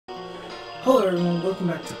Hello everyone, welcome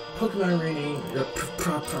back to Pokemon Uranium,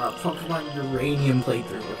 Pokemon Uranium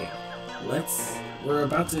playthrough. Okay, we're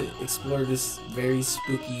about to explore this very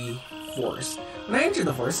spooky forest. When I enter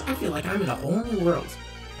the forest, I feel like I'm in a whole new world.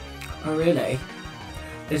 Oh really?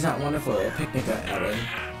 There's that wonderful picnic at Ellen.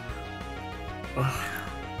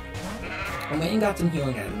 I went and got some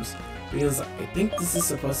healing items, because I think this is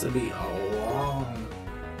supposed to be a long,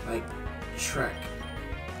 like, trek.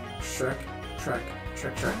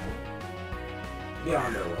 Yeah,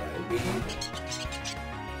 I know what I mean.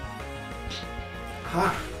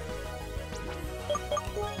 Ha!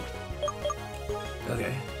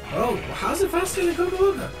 Okay. Oh, how's it faster than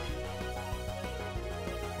Coca-Cola?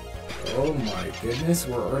 Oh my goodness,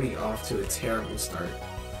 we're already off to a terrible start.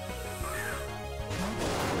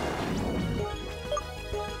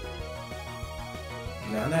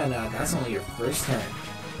 No, that's only your first turn.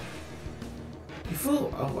 You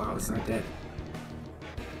fool! Oh wow, it's not dead.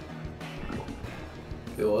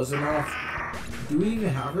 It wasn't off. Do we even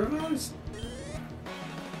have revives?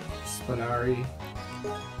 Spinari.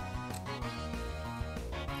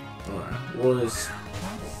 We'll just...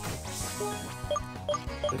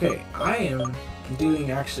 Okay, I am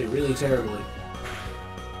doing actually really terribly.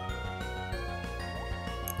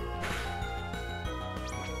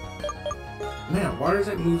 Man, water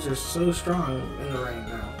type moves are so strong in the rain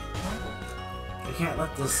now. I can't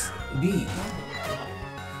let this be.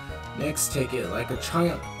 Next, take it like a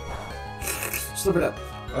champ. Slip it up.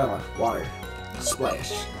 Water.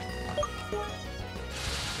 Splash.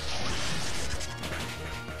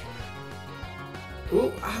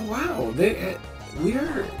 Oh, wow. We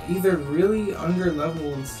are either really under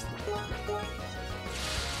leveled.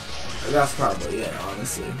 That's probably it,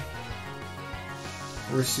 honestly.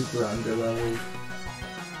 We're super under leveled.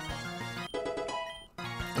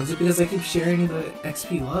 Is it because I keep sharing the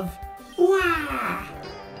XP love? Wow!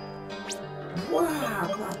 Wow!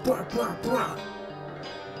 Blah, blah, blah.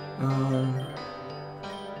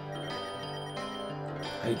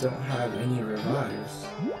 I don't have any revives.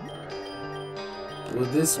 Will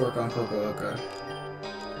this work on Coca-Cola?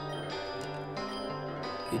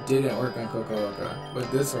 It didn't work on Coca-Cola. Would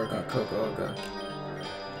this work on Coca-Cola?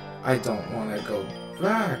 I don't want to go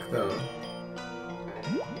back though.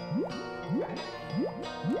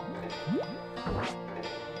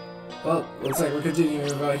 Well, looks like we're continuing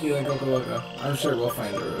about healing Coca-Cola. I'm sure we'll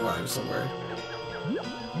find a revive somewhere.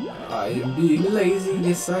 I am being lazy,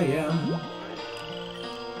 yes I am.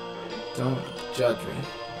 Don't judge me.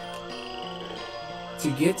 To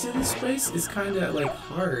get to this place is kinda like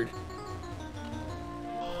hard.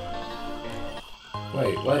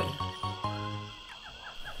 Wait, what?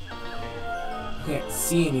 I can't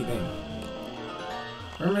see anything.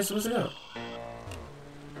 Where am I supposed to go?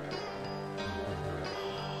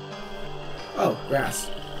 Oh, grass.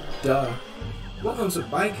 Duh. Welcome to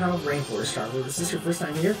BAYKAL Rainforest Traveler. Is this your first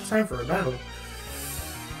time here? Time for a battle.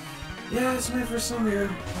 Yeah, it's my first time here.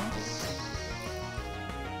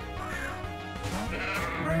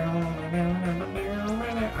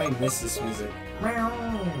 I miss this music.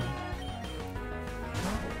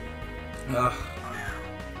 Ugh.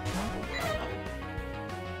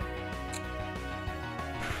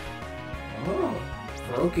 Oh,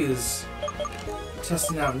 Broke is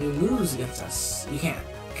testing out new moves against us. You can't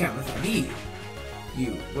let that be.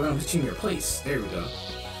 We're gonna put you in your place. There we go.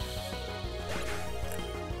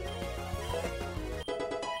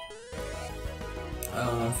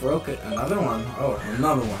 Faroka, another one. Oh,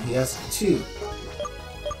 another one. He has two.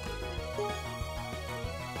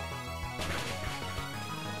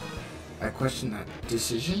 I question that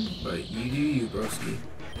decision, but you do you, broski.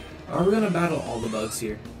 Are we gonna battle all the bugs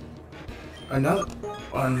here? Another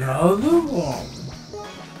one.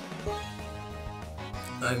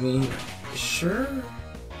 I mean, sure.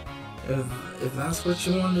 If that's what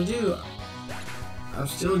you want to do, I'm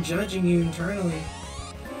still judging you internally.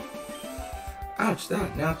 Ouch!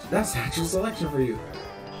 That's actual selection for you.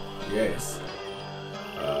 Yes.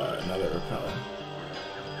 Another repellent.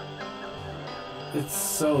 It's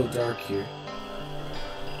so dark here.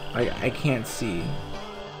 I can't see.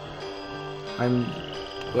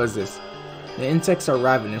 What is this? The insects are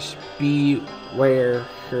ravenous. Beware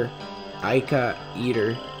her. Ika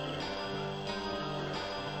eater.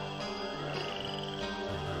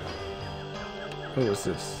 What was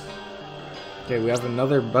this? Okay, we have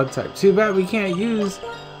another bug type. Too bad we can't use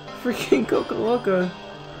freaking Coca-Cola.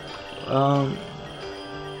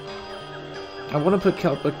 I want to put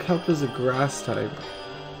kelp, but kelp is a grass type.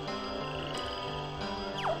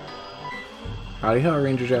 Howdy ho,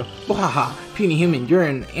 Ranger Joe. Wahaha! Puny human, you're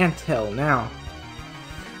an anthill now.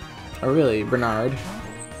 Oh really, Bernard?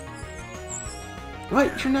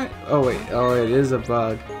 What? You're not... Oh, wait. Oh, it is a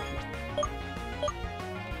bug.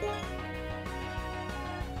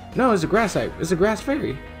 No, it's a grass type. It's a grass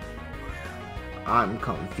fairy. I'm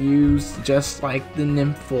confused, just like the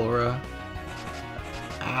Nymphora.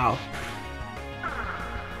 Ow.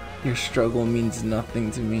 Your struggle means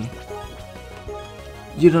nothing to me.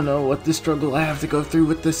 You don't know what the struggle I have to go through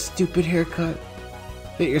with this stupid haircut.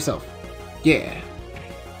 Hit yourself. Yeah.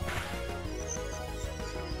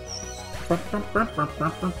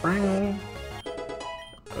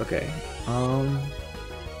 Okay.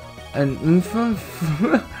 And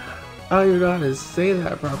I don't even know how to say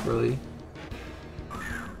that properly.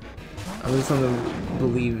 I just want to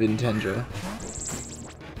believe in Tendra.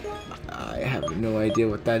 I have no idea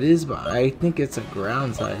what that is, but I think it's a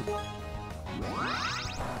ground type.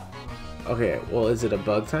 Okay, well, is it a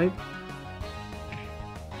bug type?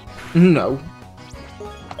 No.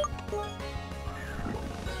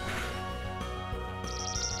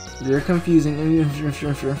 You're confusing.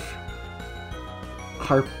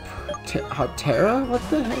 Harptera? What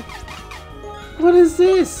the heck? What is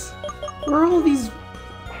this? Where are all these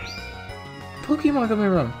Pokemon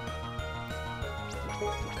coming from?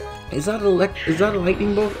 Is that a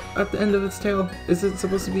lightning bolt at the end of its tail? Is it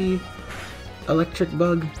supposed to be electric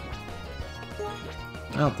bug?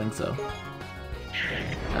 I don't think so.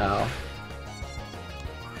 Ow.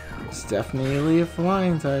 It's definitely a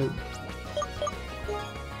flying type.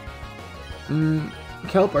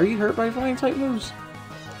 Kelp, are you hurt by flying type moves?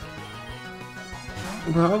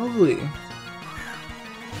 Probably.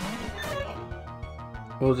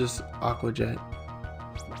 We'll just Aqua Jet.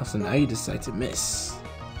 So now you decide to miss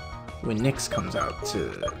when Nyx comes out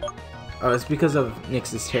to... Oh, it's because of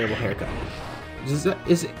Nyx's terrible haircut. Is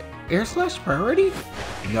it Air Slash priority?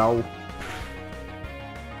 No.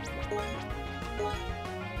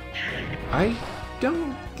 I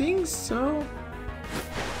don't think so.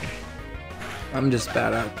 I'm just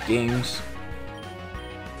bad at games.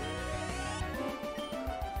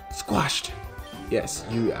 Squashed. Yes,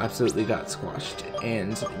 you absolutely got squashed,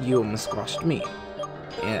 and you almost squashed me.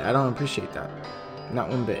 And I don't appreciate that. Not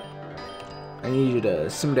one bit. I need you to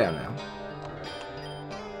simmer down now.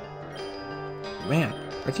 Man,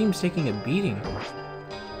 our team's taking a beating.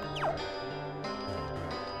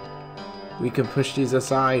 We can push these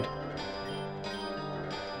aside.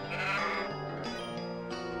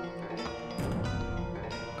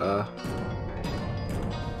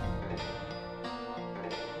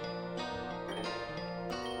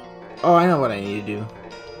 Oh, I know what I need to do.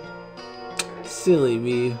 Silly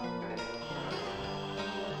me.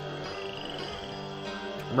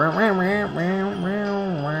 I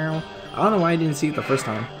don't know why I didn't see it the first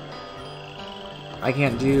time. I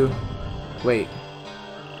can't do... Wait.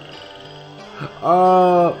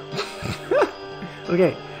 Oh!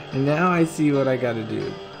 Okay, now I see what I gotta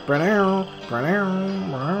do.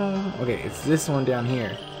 Okay, it's this one down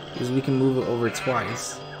here. Because we can move it over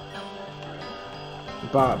twice.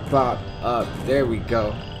 Bop, bop, up. There we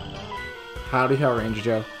go. Howdy, Hell Ranger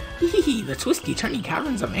Joe. Hehe, the twisty, turny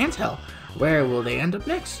caverns of Mantel. Where will they end up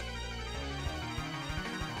next?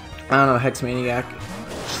 I don't know, Hex Maniac.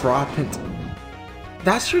 Tropent.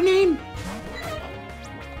 That's your name?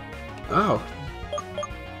 Oh.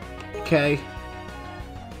 Okay.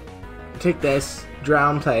 Take this.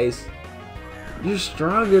 Drown plays. You're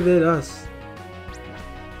stronger than us.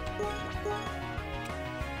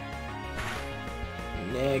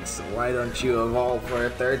 Nyx, why don't you evolve for a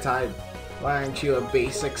third time? Why aren't you a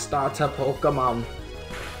basic starter Pokemon?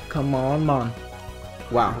 Come on, man.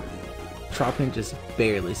 Wow. Tropent just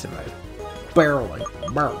barely survived. Barely.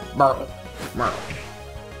 Barely.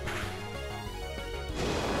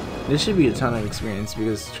 This should be a ton of experience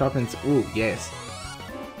because Tropent's... Ooh, yes.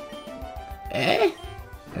 Eh?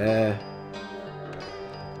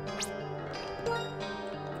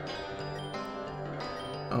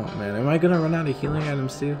 Oh man, am I gonna run out of healing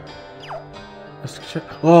items too? Let's check.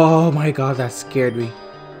 Oh my god, that scared me.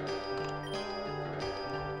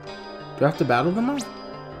 Do I have to battle them all?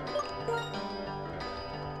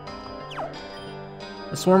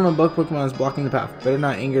 A swarm of bug Pokemon is blocking the path. Better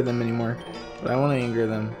not anger them anymore. But I want to anger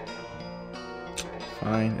them.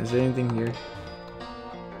 Fine. Is there anything here?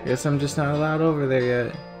 Guess I'm just not allowed over there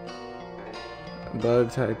yet.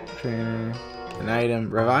 Bug type trainer. An item.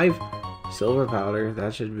 Revive? Silver powder.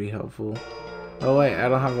 That should be helpful. Oh wait, I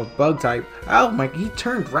don't have a bug type. Oh my, he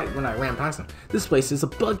turned right when I ran past him. This place is a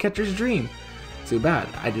bug catcher's dream. Too bad.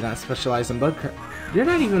 I do not specialize in bug. You're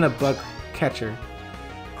not even a bug catcher.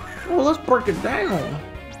 Well, let's break it down.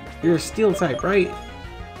 You're a steel type, right?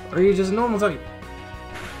 Or are you just a normal type?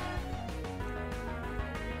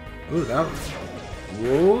 Ooh, that was...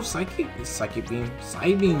 Whoa, Psychic Beam.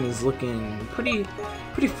 Psybeam is looking pretty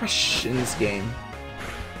fresh in this game,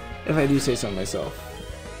 if I do say so myself.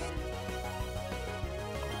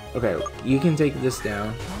 Okay, you can take this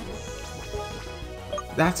down.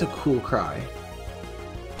 That's a cool cry.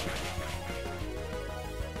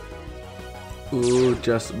 Ooh,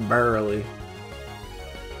 just barely.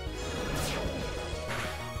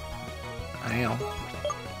 Bam.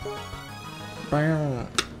 Bam.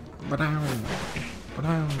 Ba-down.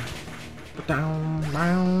 Ba-down. Ba-down.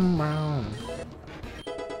 Bam. Bam.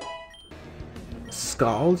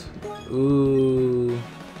 Scald? Ooh.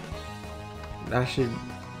 That should...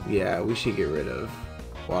 Yeah, we should get rid of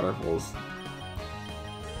waterfalls.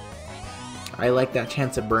 I like that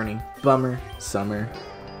chance of burning. Bummer. Summer.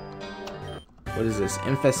 What is this?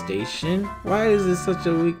 Infestation? Why is this such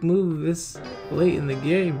a weak move this late in the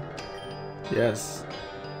game? Yes.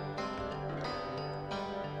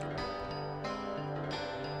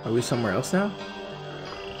 Are we somewhere else now?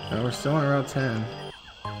 No, we're still on Route 10.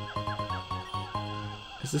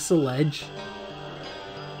 Is this a ledge?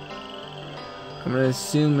 I'm gonna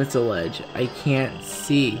assume it's a ledge. I can't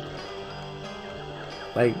see.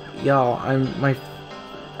 Like, y'all, my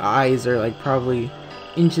eyes are like probably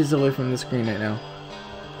inches away from the screen right now.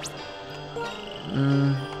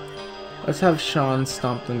 Let's have Sean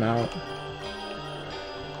stomp them out.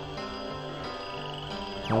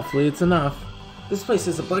 Hopefully it's enough. This place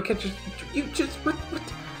is a bug catcher. You just... What?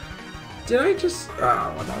 Did I just...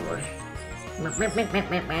 Oh, whatever.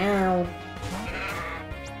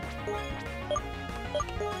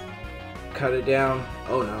 Cut it down.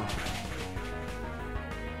 Oh no.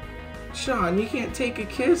 Sean, you can't take a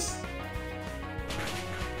kiss?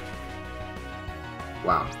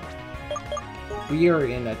 Wow. We are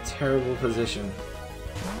in a terrible position.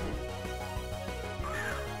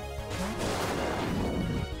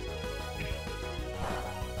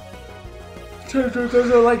 Tandor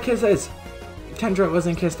doesn't like kisses. Tandor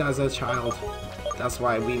wasn't kissed as a child. That's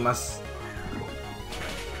why we must...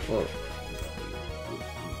 Well...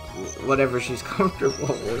 Whatever she's comfortable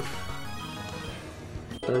with.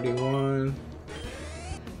 31.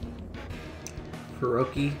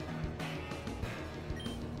 Faroki.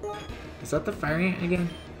 Is that the fire ant again?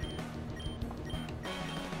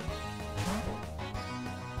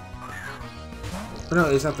 Oh no,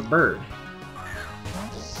 is that the bird?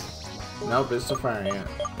 Nope, it's the fire ant.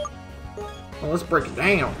 Well, let's break it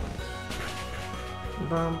down.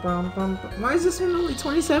 Why is this one only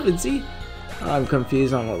 27? See? I'm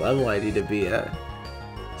confused on what level I need to be at.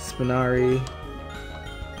 Spinari.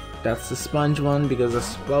 That's the sponge one because of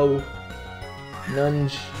Spo.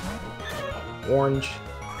 Nunge. Orange.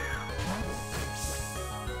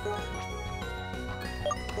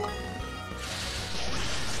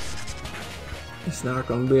 It's not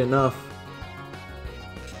gonna be enough.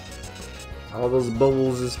 All those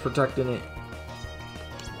bubbles is protecting it.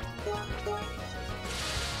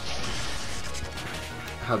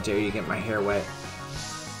 How dare you get my hair wet?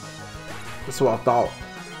 That's what I thought.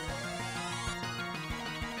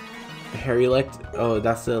 The hair elect? Oh,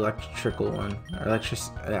 that's the electrical one.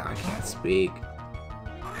 Yeah, I can't speak.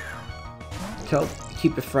 Kelp,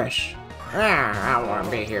 keep it fresh. I don't want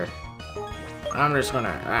to be here. I'm just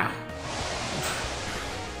gonna.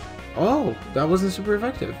 Oh, that wasn't super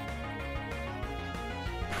effective.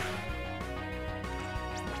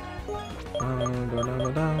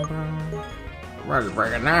 Let's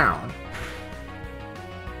break it down.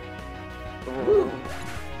 Ooh.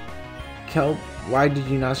 Kelp, why did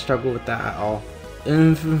you not struggle with that at all?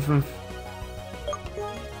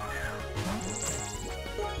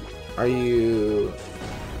 Are you...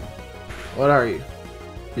 What are you?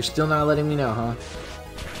 You're still not letting me know, huh?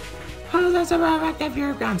 How is that so effective if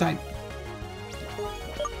you're a ground type?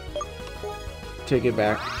 Take it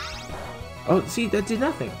back. Oh, see, that did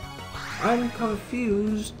nothing. I'm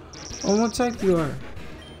confused on what type you are.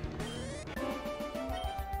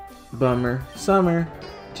 Bummer. Summer.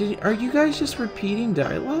 Are you guys just repeating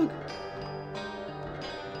dialogue?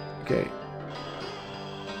 Okay.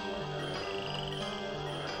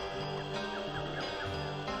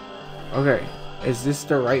 Okay. Is this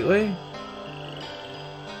the right way?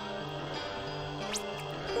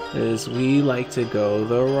 Because we like to go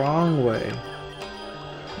the wrong way.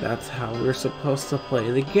 That's how we're supposed to play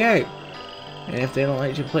the game. And if they don't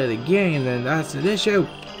let you play the game, then that's an issue.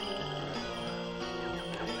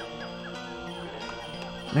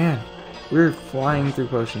 Man, we're flying through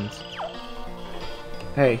potions.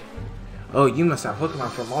 Hey. Oh, you must have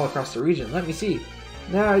Pokemon from all across the region. Let me see.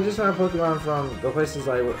 No, I just have Pokemon from the places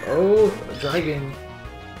I were. Oh, a dragon.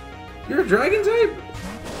 You're a dragon type?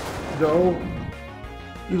 No.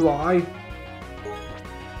 You lie.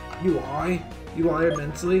 You lie? You lie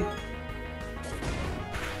immensely?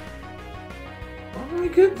 Oh my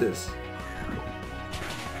goodness.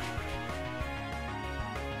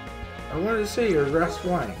 I wanted to say you're grass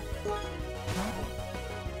flying.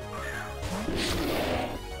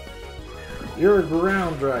 You're a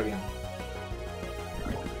ground dragon.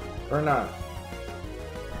 Or not.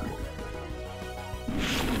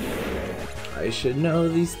 I should know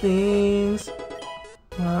these things.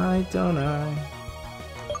 Why don't I?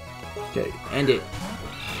 Okay, end it.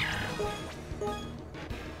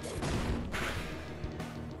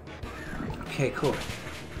 Okay, cool.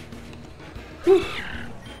 Whew.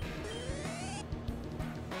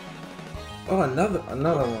 Oh, another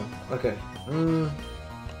one. Okay.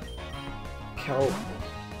 Kelp.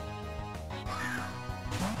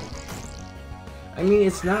 I mean,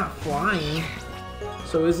 it's not flying.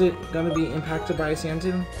 So is it gonna be impacted by a sand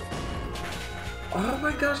dune? Oh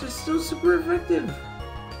my gosh, it's still super effective.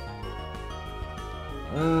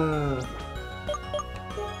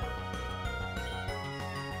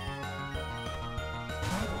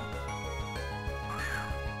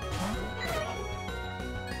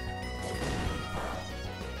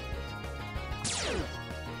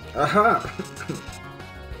 Aha!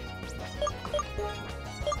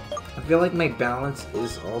 I feel like my balance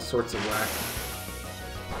is all sorts of whack.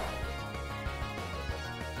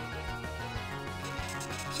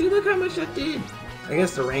 See, look how much that did! I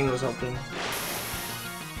guess the rain was helping.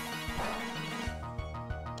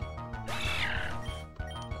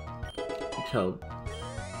 Kelp.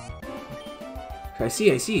 I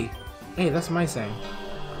see. Hey, that's my saying.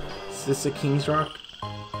 Is this a King's Rock?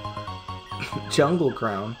 Jungle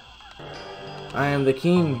crown. I am the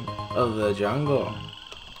king of the jungle.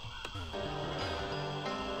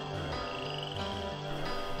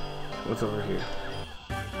 What's over here?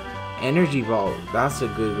 Energy ball. That's a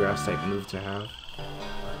good grass type move to have.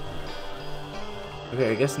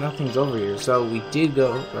 Okay, I guess nothing's over here. So we did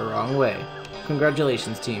go the wrong way.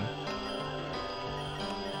 Congratulations, team.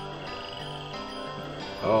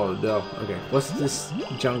 Oh no. Okay, what's this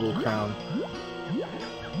jungle crown?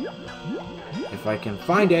 If I can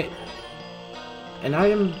find it. An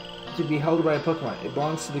item to be held by a Pokemon. It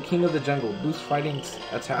belongs to the king of the jungle. Boost fighting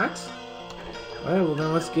attacks? Alright, well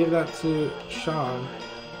then let's give that to Sean.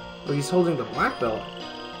 Oh, he's holding the black belt.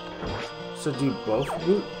 So do both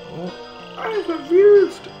boot? Well, I'm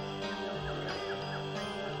confused.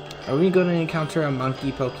 Are we going to encounter a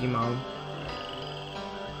monkey Pokemon?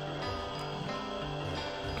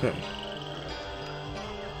 Okay.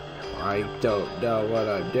 I don't know what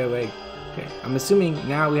I'm doing. Okay, I'm assuming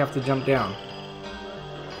now we have to jump down.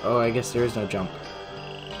 Oh, I guess there is no jump.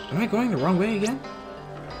 Am I going the wrong way again?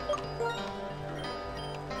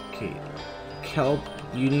 Okay. Kelp,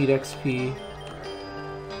 you need XP.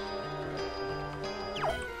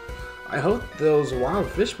 I hope those wild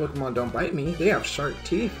fish Pokemon don't bite me. They have sharp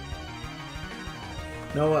teeth.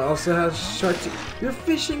 Noah also has sharp teeth. You're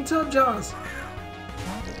fishing tub jaws!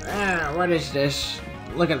 Ah, what is this?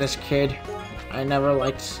 Look at this kid. I never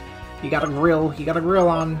liked... He got a grill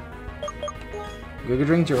on. Giga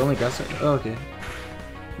Drain's your only grass type? Oh, okay.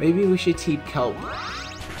 Maybe we should teach Kelp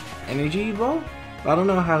Energy Ball? I don't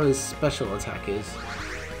know how his special attack is.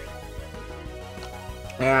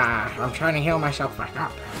 Yeah, I'm trying to heal myself back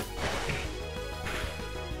up.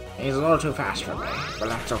 He's a little too fast for me, but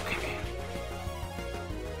that's okay.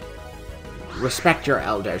 Respect your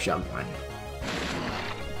elders, young one.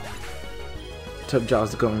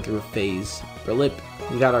 Tubjaw's going through a phase. Berlip,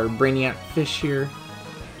 we got our Brainiac fish here,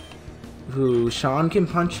 who Sean can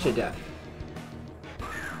punch to death.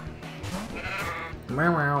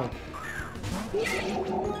 Meow.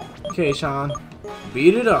 Okay, Sean,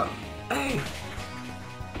 beat it up. Hey!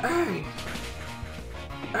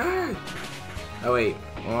 Oh wait,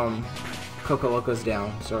 Coco Loco's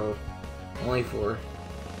down, so only 4.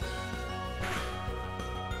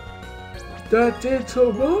 That did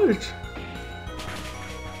so much!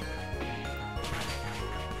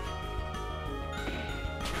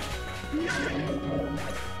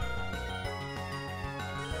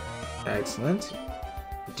 Excellent.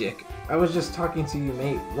 Dick. I was just talking to you,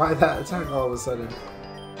 mate. Why that attack all of a sudden?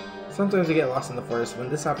 Sometimes I get lost in the forest. When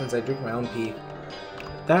this happens, I drink my own pee.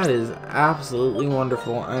 That is absolutely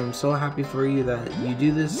wonderful. I'm so happy for you that you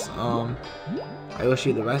do this. I wish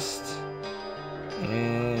you the best.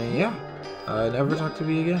 And yeah, never talk to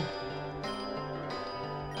me again.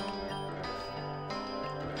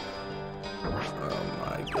 Oh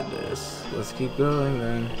my goodness. Let's keep going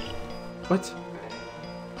then. What?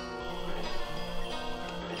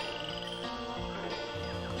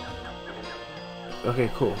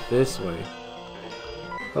 Okay, cool. This way.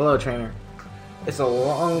 Hello, trainer. It's a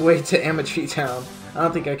long way to Amatree Town. I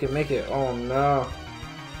don't think I can make it. Oh no.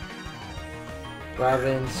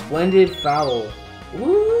 Raven, Splendid Fowl.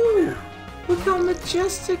 Woo! Look how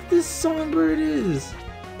majestic this songbird is.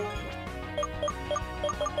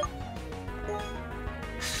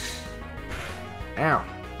 Ow.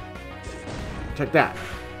 Check that.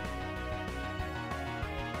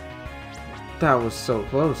 That was so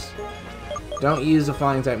close. Don't use the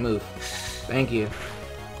flying type move. Thank you.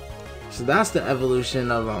 So that's the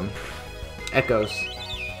evolution of Echoes.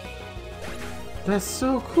 That's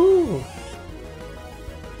so cool.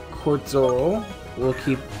 Quartzol will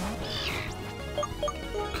keep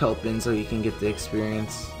Kelpin so you can get the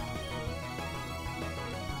experience.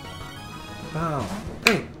 Bow.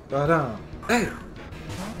 Hey. Bow down. Hey.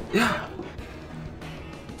 Yeah.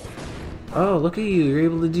 Oh, look at you. You're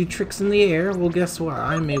able to do tricks in the air. Well, guess what?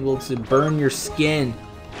 I'm able to burn your skin.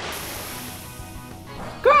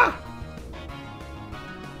 Gah!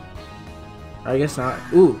 I guess not.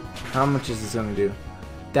 Ooh, how much is this gonna do?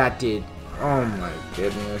 That did. Oh my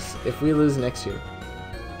goodness. If we lose next year.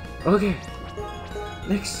 Okay.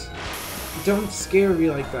 Next. Don't scare me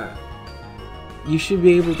like that. You should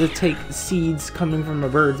be able to take seeds coming from a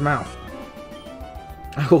bird's mouth.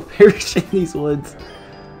 I will perish in these woods.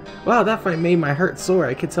 Wow, that fight made my heart sore.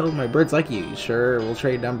 I could tell my birds like you. Sure, we'll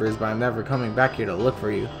trade numbers, but I'm never coming back here to look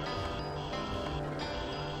for you.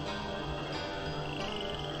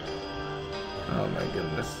 Oh my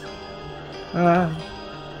goodness.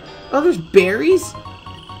 Oh, there's berries?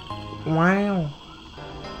 Wow.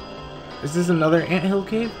 Is this another anthill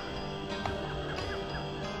cave?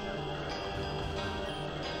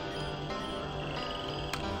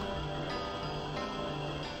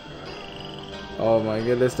 Oh my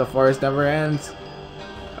goodness, the forest never ends.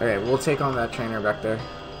 Okay, we'll take on that trainer back there.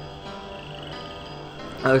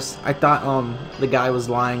 I thought the guy was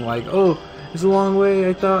lying, like, oh, it's a long way,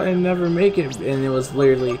 I thought I'd never make it, and it was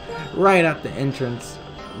literally right at the entrance.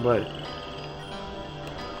 But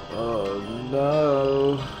oh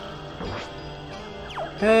no.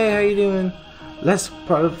 Hey, how you doing? Les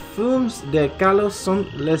parfums de Kalos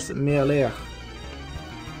sont les meilleurs.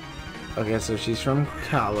 Okay, so she's from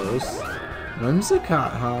Kalos.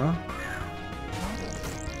 Whimsicott, huh?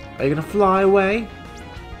 Are you gonna fly away?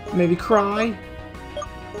 Maybe cry?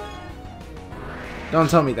 Don't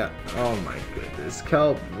tell me that. Oh my goodness.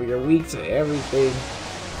 Kelp, we are weak to everything.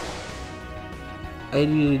 I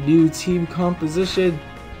need a new team composition.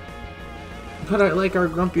 Put it like our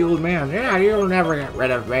grumpy old man. Yeah, you'll never get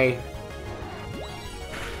rid of me.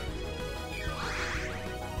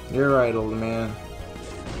 You're right, old man.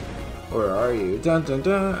 Or are you? Dun dun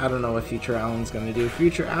dun. I don't know what Future Alan's gonna do.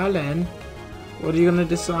 Future Alan? What are you gonna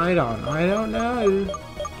decide on? I don't know.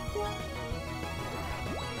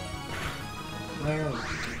 Down.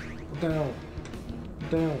 Down.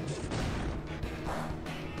 Down.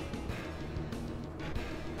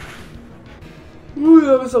 Ooh,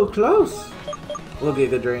 that was so close. We'll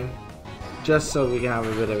get the drain. Just so we can have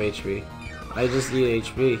a bit of HP. I just need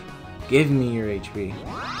HP. Give me your HP.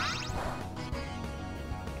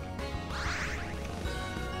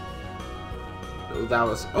 That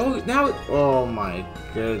was oh my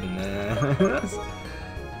goodness.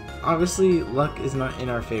 Obviously luck is not in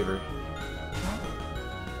our favor.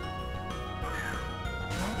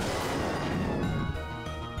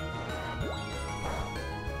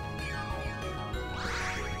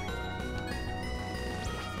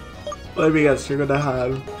 What do you guys you're gonna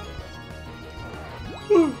have?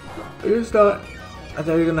 I guess not. I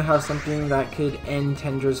thought you were gonna have something that could end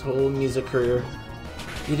Tendra's whole music career.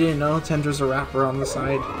 You didn't know Tendra's a rapper on the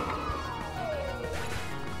side?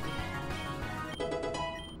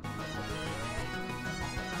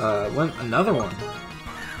 Another one.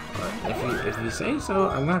 If you say so,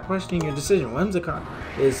 I'm not questioning your decision. Whimsicott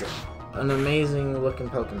is an amazing looking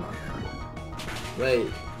Pokemon. Wait,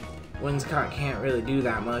 Whimsicott can't really do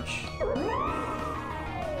that much.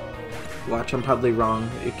 Watch, I'm probably wrong.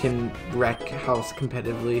 It can wreck house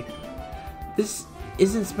competitively. This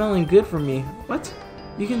isn't smelling good for me. What?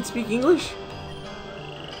 You can speak English?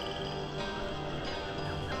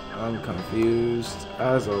 I'm confused,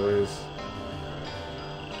 as always.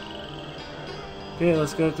 Okay,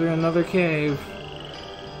 let's go through another cave.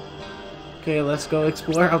 Okay, let's go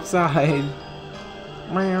explore outside.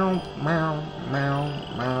 Meow, meow, meow,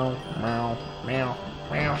 meow, meow, meow,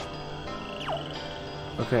 meow.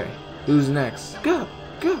 Okay, who's next? Go,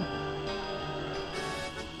 go.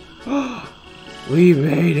 We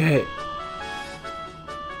made it.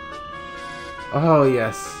 Oh,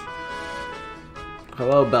 yes.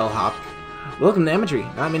 Hello, Bellhop. Welcome to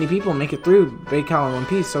Amatree. Not many people make it through BAYKAL in one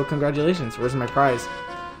piece, so congratulations. Where's my prize?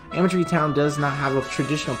 Amateur Town does not have a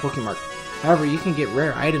traditional Pokemon. However, you can get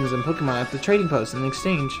rare items and Pokemon at the trading post in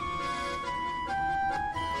exchange.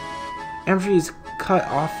 Amateur is cut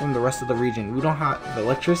off from the rest of the region. We don't have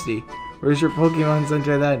electricity. Where's your Pokemon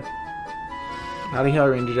Center then? Howdy hell,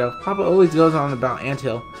 Ranger Joe. Papa always goes on about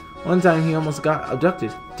Anthill. One time he almost got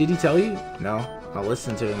abducted. Did he tell you? No. I'll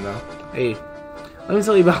listen to him though. Hey, let me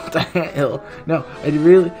tell you about the Anthill. No, I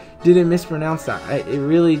really didn't mispronounce that. It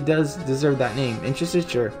really does deserve that name. Interested?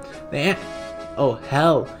 Sure. The Oh,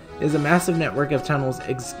 hell. Is a massive network of tunnels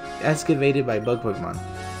excavated by bug Pokemon.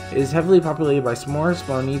 It is heavily populated by S'more,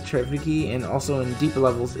 Spony, Treviki, and also in deeper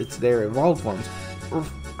levels it's their evolved forms.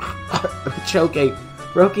 Choke,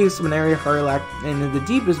 Roki, Spinaria, Harlack, and in the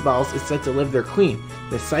deepest balls is said to live their queen,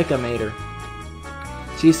 the Psycha Mater.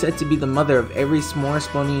 She is said to be the mother of every S'more,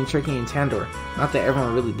 Spony, and Tricky in Tandor. Not that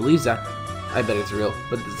everyone really believes that. I bet it's real,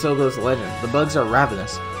 but so goes the legend. The bugs are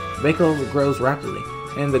ravenous. BAYKAL grows rapidly,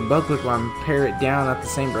 and the bug Pokemon pare it down at the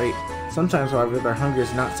same rate. Sometimes, however, their hunger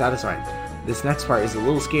is not satisfied. This next part is a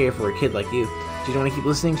little scary for a kid like you. Do you want to keep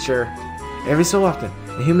listening? Sure. Every so often,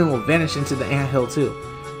 a human will vanish into the anthill too.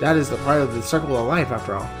 That is the part of the circle of life,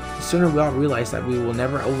 after all. The sooner we all realize that we will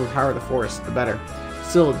never overpower the forest, the better.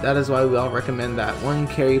 Still, that is why we all recommend that one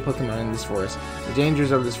carry Pokemon in this forest. The dangers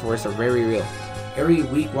of this forest are very real. Every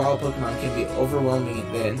weak wild Pokemon can be overwhelming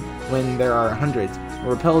then, when there are hundreds.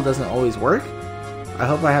 Repel doesn't always work? I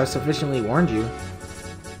hope I have sufficiently warned you.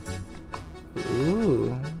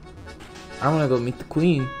 Ooh. I want to go meet the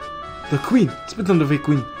queen. The queen! Spit on the fake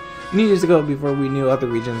queen! Many years ago, before we knew other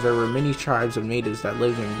regions, there were many tribes of natives that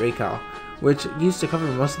lived in BAYKAL, which used to cover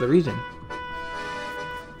most of the region.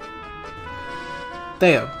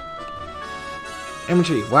 Theo.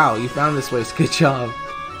 Amateur, wow, you found this place. Good job.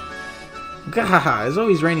 Gahaha, it's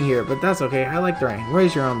always raining here, but that's okay. I like the rain.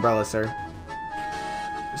 Where's your umbrella, sir?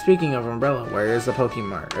 Speaking of umbrella, where is the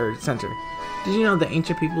Pokemon Center? Did you know that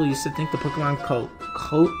ancient people used to think the Pokemon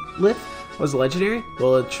Coatlip was legendary?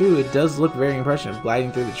 Well, true, it does look very impressive,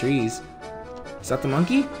 gliding through the trees. Is that the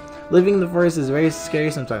monkey? Living in the forest is very scary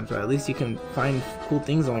sometimes, but at least you can find cool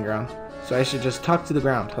things on the ground. So I should just talk to the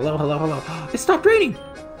ground. Hello, hello, hello. It stopped raining!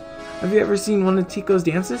 Have you ever seen one of Tico's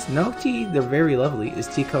dances? No, T. They're very lovely. Is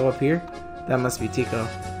Tico up here? That must be Tico.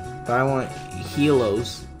 But I want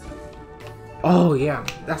Helos. Oh yeah,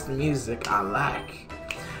 that's the music I like.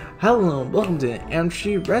 Hello, welcome to the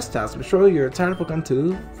Amateur Rest House. I'm sure you're tired of Pokemon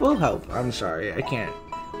to full health. I'm sorry, I can't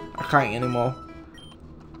anymore.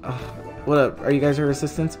 What up? Are you guys her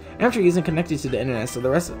assistants? Amateur isn't connected to the internet, so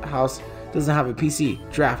the rest of the house doesn't have a PC.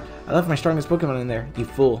 Draft. I left my strongest Pokemon in there. You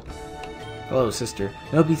fool. Hello, sister.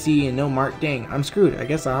 No PC and no mark. Dang, I'm screwed. I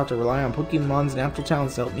guess I'll have to rely on Pokemon's natural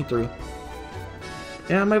talents to help me through.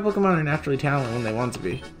 Yeah, my Pokemon are naturally talented when they want to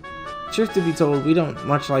be. Truth to be told, we don't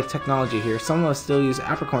much like technology here. Some of us still use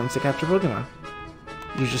apricorns to capture Pokemon.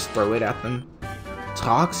 You just throw it at them.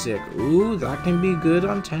 Toxic. Ooh, that can be good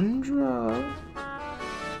on Tundra.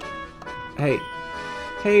 Hey,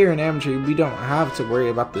 you're an amateur. We don't have to worry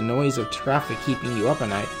about the noise of traffic keeping you up at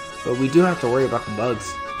night, but we do have to worry about the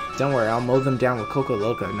bugs. Don't worry, I'll mow them down with Coco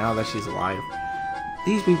Loca now that she's alive.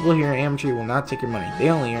 These people here in Amateur will not take your money. They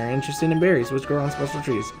only are interested in berries, which grow on special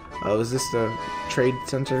trees. Oh, is this the trade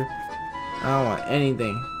center? I don't want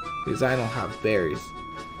anything, because I don't have berries.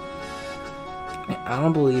 I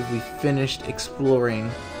don't believe we finished exploring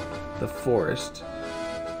the forest.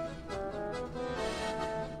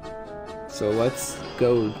 So let's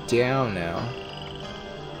go down now.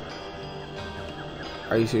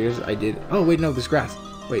 Are you serious? I did. Oh, wait, no, this grass.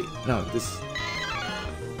 Wait, no, this.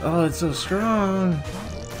 Oh, it's so strong.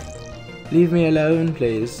 Leave me alone,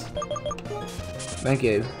 please. Thank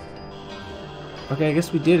you. Okay, I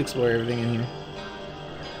guess we did explore everything in here.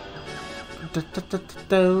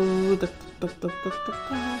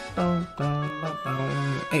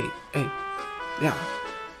 Hey.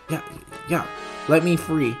 Yeah. Let me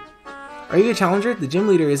free. Are you a challenger? The gym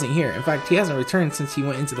leader isn't here. In fact, he hasn't returned since he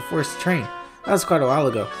went into the forest to train. That was quite a while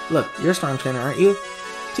ago. Look, you're a storm trainer, aren't you?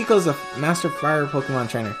 Tico's a master fire Pokemon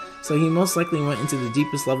trainer, so he most likely went into the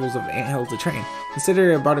deepest levels of Anthill to train.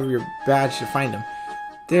 Consider it a part of your badge to find him.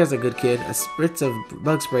 There's a good kid. A spritz of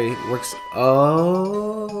bug spray works.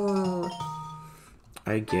 Oh,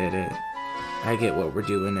 I get it. I get what we're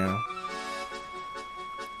doing now.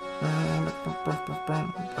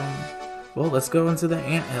 Well, let's go into the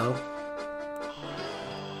anthill.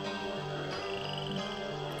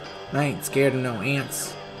 I ain't scared of no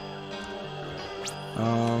ants.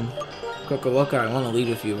 Coco Loca, I want to lead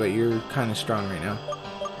with you, but you're kind of strong right now.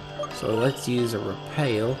 So let's use a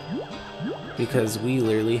repel, because we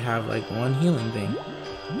literally have like one healing thing.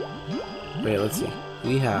 Wait, let's see.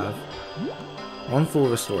 We have 1 full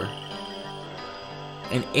restore.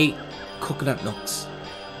 And 8 coconut milks.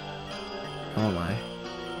 Oh my.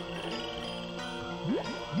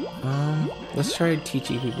 Let's try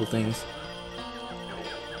teaching people things.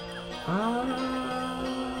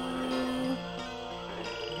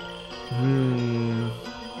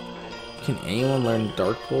 Can anyone learn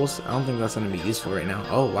Dark Pulse? I don't think that's going to be useful right now.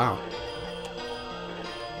 Oh, wow.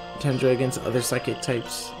 Tundra against other psychic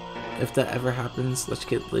types. If that ever happens, let's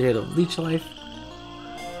get rid of Leech Life.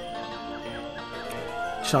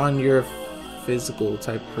 Sean, you're a physical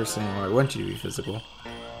type person, or I want you to be physical.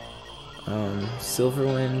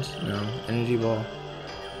 Silverwind, no. Energy Ball.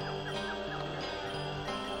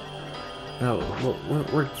 No,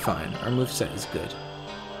 we're fine. Our moveset is good.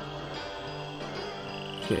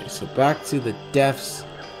 Okay, so back to the depths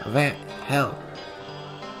of hell.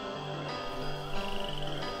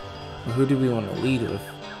 Who do we want to lead with?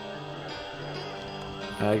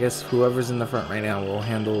 I guess whoever's in the front right now will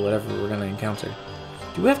handle whatever we're going to encounter.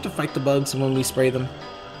 Do we have to fight the bugs when we spray them?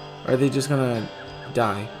 Or are they just going to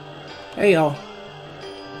die? Hey, y'all.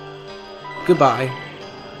 Goodbye.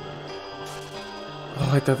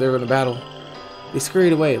 Oh, I thought they were going to battle. They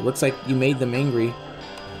scurried away. It looks like you made them angry.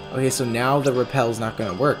 Okay, so now the repel's not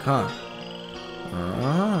going to work, huh?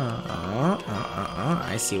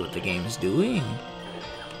 I see what the game's doing.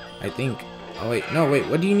 I think. Oh, wait. No, wait.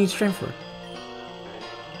 What do you need strength for?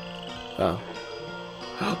 Oh.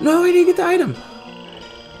 No, I didn't get the item!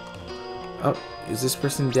 Oh, is this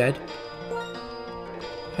person dead?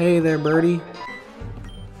 Hey there, birdie.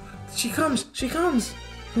 She comes! She comes!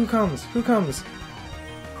 Who comes? Who comes?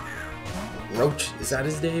 Roach? Is that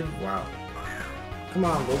his name? Wow. Come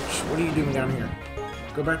on, Roach. What are you doing down here?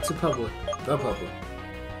 Go back to public. The public.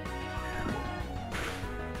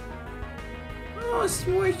 Oh,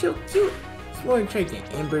 S'more, so cute. S'more tried to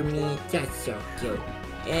ember me. That's so cute.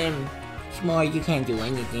 S'more, you can't do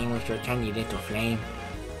anything with your tiny little flame.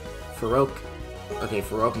 Farouk. Okay,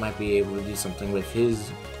 Farouk might be able to do something with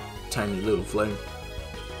his tiny little flame.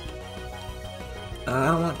 I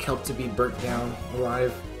don't want Kelp to be burnt down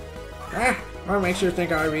alive. What makes you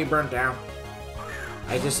think I'll be burnt down?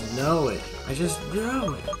 I just know it. I just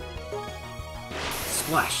know it.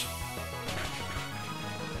 Splash.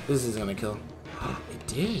 This is gonna kill. It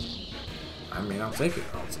did. I mean, I'll take it.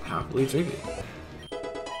 I'll happily take it.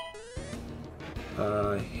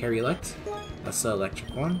 Harry Elect. That's the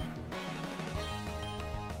electric one.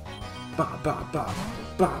 Ba ba ba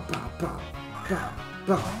ba ba ba ba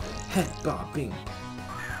ba. Head bobbing.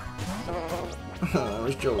 Oh,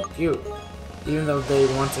 it's so cute. Even though they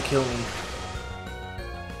want to kill me.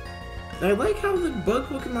 I like how the bug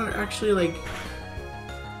Pokemon are actually, like,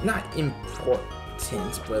 not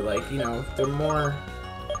important, but, like, you know, they're more...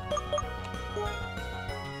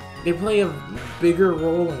 They play a bigger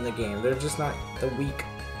role in the game. They're just not the weak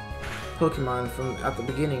Pokemon from at the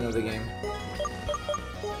beginning of the game.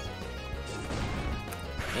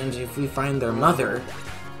 And if we find their mother,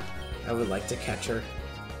 I would like to catch her.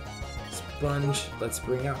 Sponge. Let's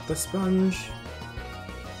bring out the sponge.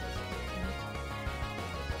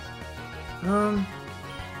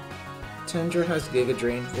 Tundra has Giga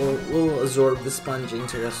Drain. We'll absorb the sponge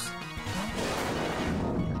into us.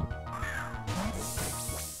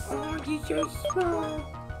 Oh, you're so small.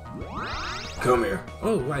 Come here.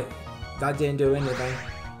 Oh, right. That didn't do anything.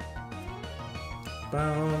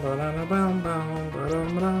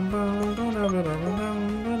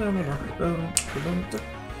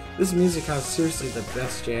 This music has seriously the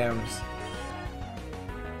best jams.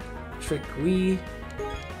 Trickwee.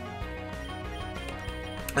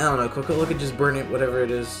 I don't know, Coco could just burn it, whatever it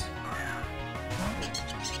is.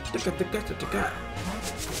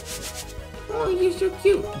 Oh, you're so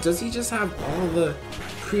cute. Does he just have all the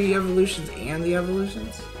pre-evolutions and the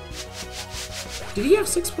evolutions? Did he have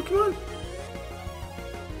 6 Pokemon?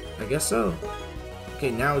 I guess so.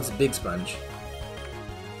 Okay, now it's Big Sponge.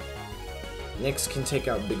 Nyx can take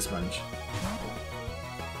out Big Sponge.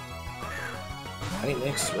 I think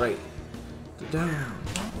Nyx, right. Down.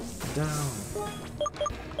 Down.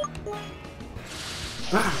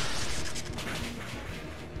 Ah!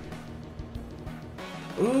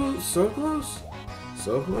 Oh, so close.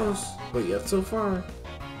 So close. But yet so far.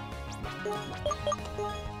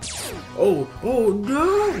 Oh, oh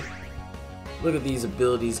no! Look at these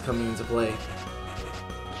abilities coming into play.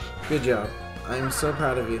 Good job. I am so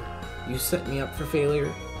proud of you. You set me up for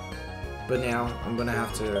failure, but now I'm gonna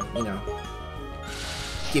have to, you know,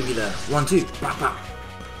 give you the 1-2, pop pop.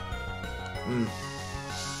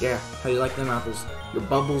 Yeah, how you like them apples? Your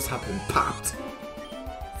bubbles have been popped.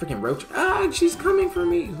 Freaking Roach. Ah, she's coming for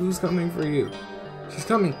me. Who's coming for you? She's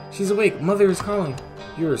coming. She's awake. Mother is calling.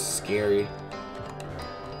 You're scary.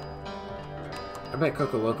 I bet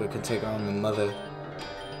Coco Loco can take on the mother.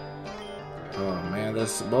 Oh man,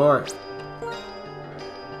 this bored.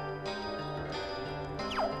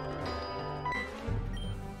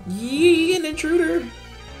 Yee, an intruder!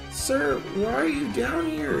 Sir, why are you down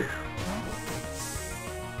here?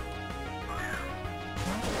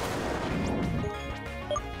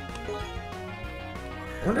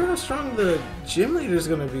 I wonder how strong the gym leader is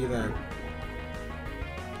gonna be then.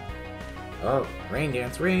 Oh, rain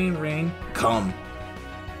dance, rain, rain, come.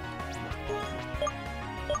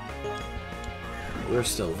 We're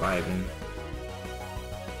still vibing.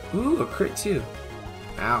 Ooh, a crit too.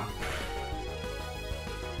 Ow.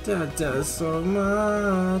 That does so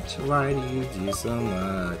much. Why do you do so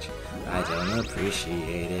much? I don't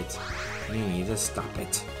appreciate it. You need to stop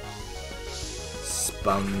it.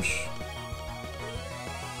 Sponge.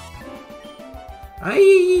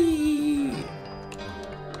 Aye.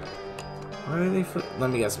 Why are they let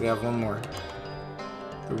me guess, we have one more.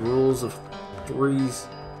 The rules of threes.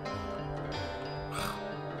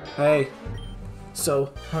 Hey.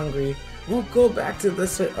 So hungry. We'll go back to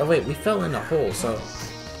this. Oh wait, we fell in a hole, so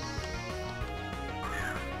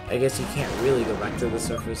I guess you can't really go back to the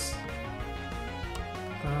surface.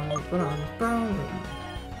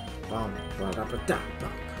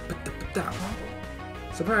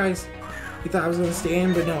 Surprise! You thought I was gonna stay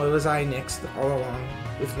in, but no, it was I next all along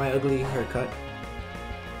with my ugly haircut.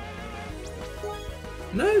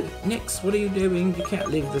 No, Nyx, what are you doing? You can't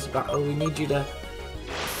leave this battle. We need you to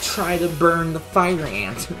try to burn the fire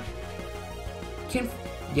ant.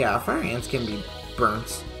 Yeah, fire ants can be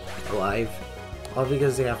burnt alive. All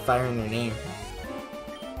because they have fire in their name.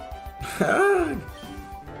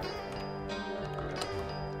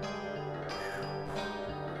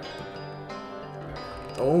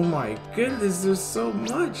 Oh my goodness, there's so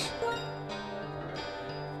much.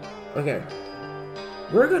 Okay.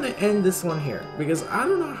 We're gonna end this one here because I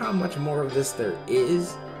don't know how much more of this there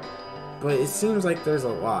is, but it seems like there's a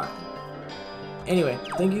lot. Anyway,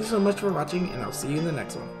 thank you so much for watching, and I'll see you in the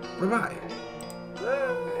next one. Bye-bye.